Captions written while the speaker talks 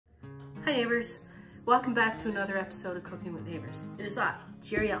Hi neighbors, welcome back to another episode of Cooking with Neighbors. It is I,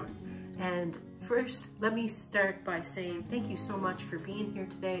 Jerri-ellen, and first let me start by saying thank you so much for being here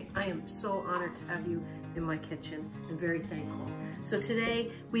today. I am so honored to have you in my kitchen and very thankful. So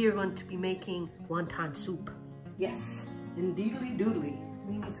today we are going to be making wonton soup. Yes, indeedly doodly.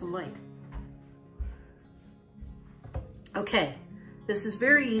 We need some light. Okay, this is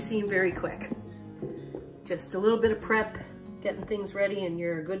very easy and very quick. Just a little bit of prep, getting things ready, and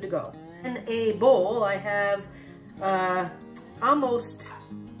you're good to go. In a bowl, I have almost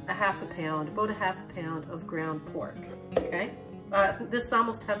a half a pound, about a half a pound of ground pork, okay? This is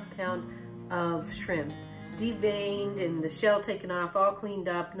almost half a pound of shrimp, deveined and the shell taken off, all cleaned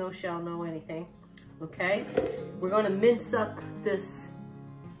up, no shell, no anything, okay? We're gonna mince up this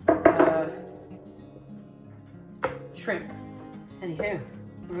shrimp. Anywho,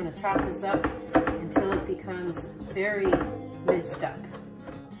 we're gonna chop this up until it becomes very minced up.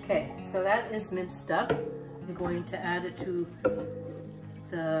 Okay, so that is minced up. I'm going to add it to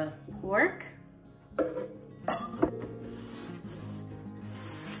the pork.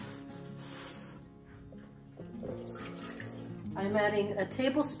 I'm adding a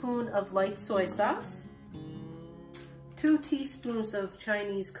tablespoon of light soy sauce, 2 teaspoons of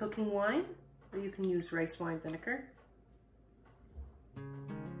Chinese cooking wine, or you can use rice wine vinegar,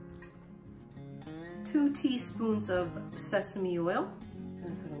 2 teaspoons of sesame oil,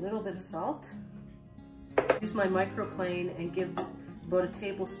 and put a little bit of salt. Use my microplane and give about a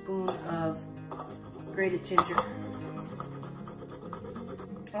tablespoon of grated ginger.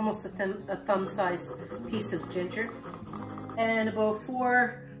 Almost a thumb-sized piece of ginger. And about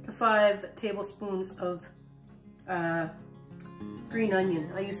 4 to 5 tablespoons of green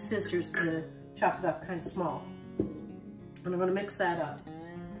onion. I use scissors to chop it up kind of small. And I'm gonna mix that up.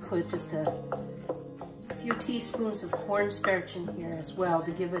 Put just a few teaspoons of cornstarch in here as well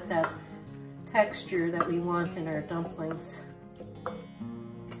to give it that texture that we want in our dumplings. A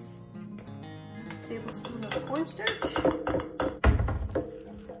tablespoon of cornstarch.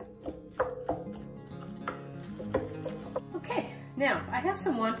 Okay, now I have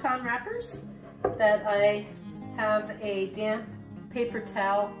some wonton wrappers that I have a damp paper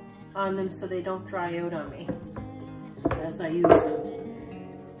towel on them so they don't dry out on me as I use them.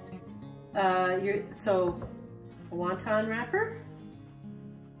 So a wonton wrapper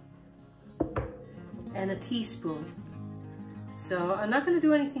and a teaspoon. So I'm not going to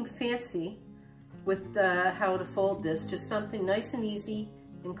do anything fancy with how to fold this, just something nice and easy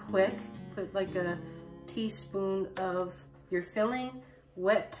and quick. Put like a teaspoon of your filling,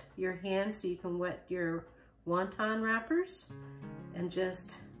 wet your hands so you can wet your wonton wrappers, and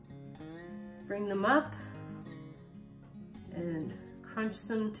just bring them up and crunch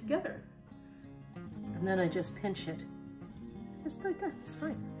them together. And then I just pinch it. Just like that, it's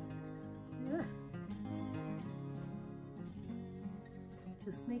fine. Yeah.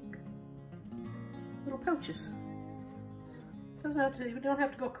 Just make little pouches. Doesn't have to, you don't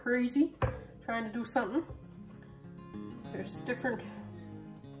have to go crazy trying to do something. There's different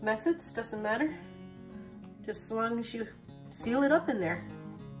methods, doesn't matter. Just as long as you seal it up in there.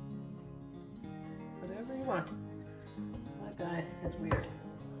 Whatever you want. My guy is weird.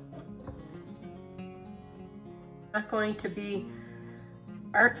 Not going to be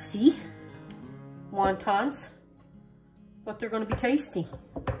artsy wontons, but they're going to be tasty.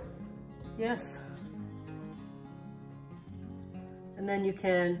 Yes. And then you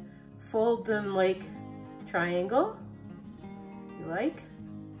can fold them like triangle, if you like.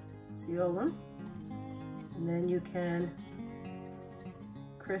 Seal them. And then you can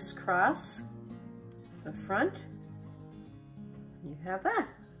crisscross the front. You have that,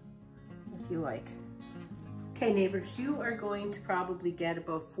 if you like. Okay, neighbors, you are going to probably get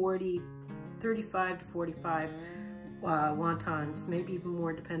about 35 to 45 wontons, maybe even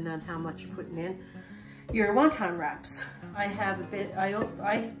more depending on how much you're putting in your wonton wraps. I have a bit, I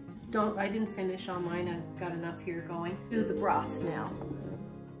didn't finish on mine, I've got enough here going. Do the broth now.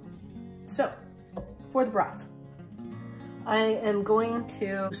 So, for the broth, I am going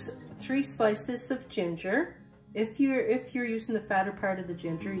to use 3 slices of ginger. If you're using the fatter part of the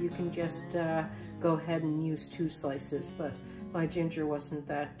ginger, you can just go ahead and use 2 slices, but my ginger wasn't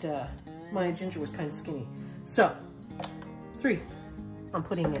that, my ginger was kind of skinny. So, 3 I'm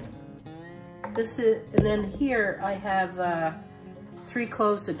putting in. This is, and then here I have 3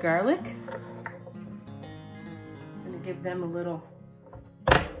 cloves of garlic. I'm gonna give them a little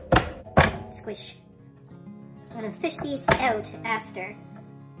squish. I'm gonna fish these out after.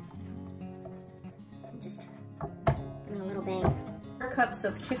 Just give them a little bang. 4 cups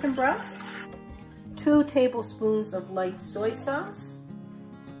of chicken broth, 2 tablespoons of light soy sauce,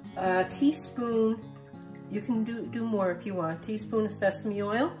 a teaspoon, you can do more if you want, teaspoon of sesame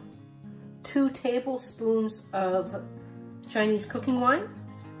oil, 2 tablespoons of Chinese cooking wine,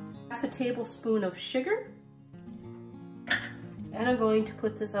 half a tablespoon of sugar, and I'm going to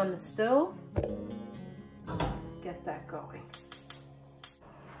put this on the stove, get that going.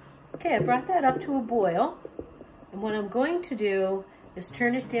 Okay, I brought that up to a boil, and what I'm going to do is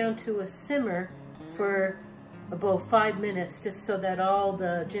turn it down to a simmer for about 5 minutes, just so that all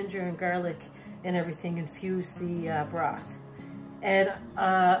the ginger and garlic and everything infuse the broth. And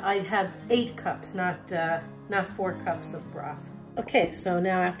I have 8 cups, not 4 cups of broth. Okay, so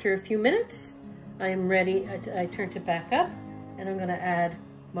now after a few minutes, I'm ready. I turned it back up, and I'm going to add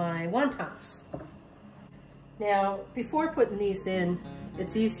my wontons. Now, before putting these in,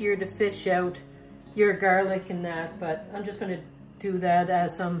 it's easier to fish out your garlic and that, but I'm just going to do that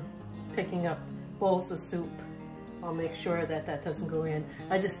as I'm picking up bowls of soup. I'll make sure that that doesn't go in.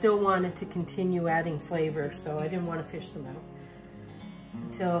 I just still wanted to continue adding flavor, so I didn't want to fish them out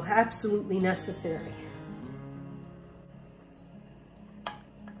until absolutely necessary.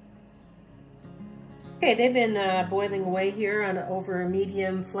 Okay, they've been boiling away here on over a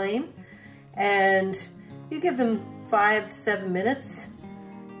medium flame, and you give them 5 to 7 minutes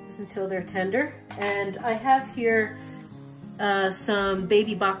just until they're tender. And I have here some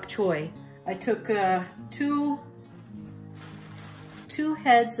baby bok choy. I took two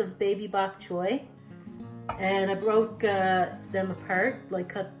heads of baby bok choy, and I broke them apart, like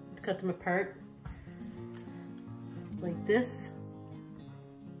cut them apart like this,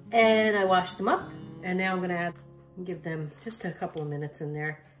 and I washed them up. And now I'm going to give them just a couple of minutes in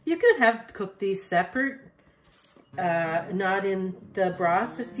there. You could have cooked these separate, not in the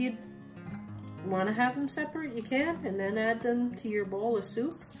broth. If you want to have them separate, you can, and then add them to your bowl of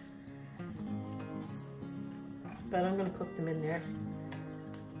soup. But I'm going to cook them in there,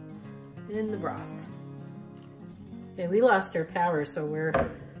 in the broth. Okay, we lost our power, so we're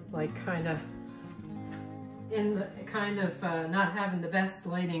like kind of not having the best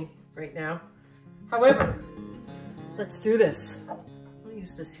lighting right now. However, let's do this. I'll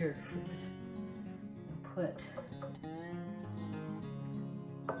use this here for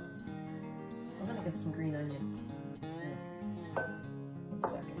I'm gonna get some green onion. 1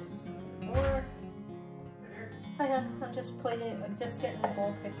 second. Or I'm just getting a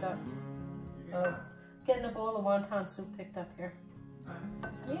bowl picked up. Getting a bowl of wonton soup picked up here.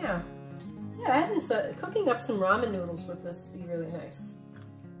 Yeah, cooking up some ramen noodles with this would be really nice,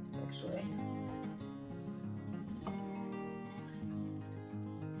 actually.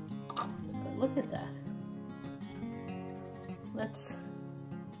 Look at that. Let's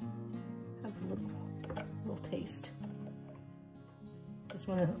have a little taste. Just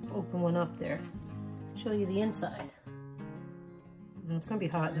want to open one up there. Show you the inside. It's going to be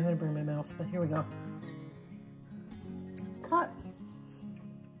hot. I'm going to burn my mouth, but here we go. Hot.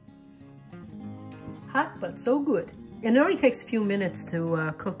 Hot, but so good. And it only takes a few minutes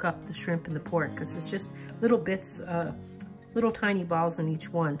to cook up the shrimp and the pork, because it's just little bits, little tiny balls in each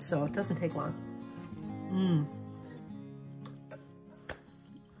one, so it doesn't take long.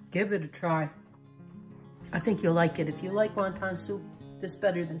 Give it a try. I think you'll like it. If you like wonton soup, this is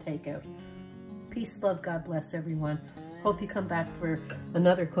better than takeout. Peace, love, God bless everyone. Hope you come back for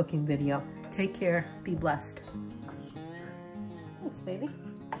another cooking video. Take care. Be blessed. Thanks, baby.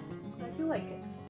 Glad you like it.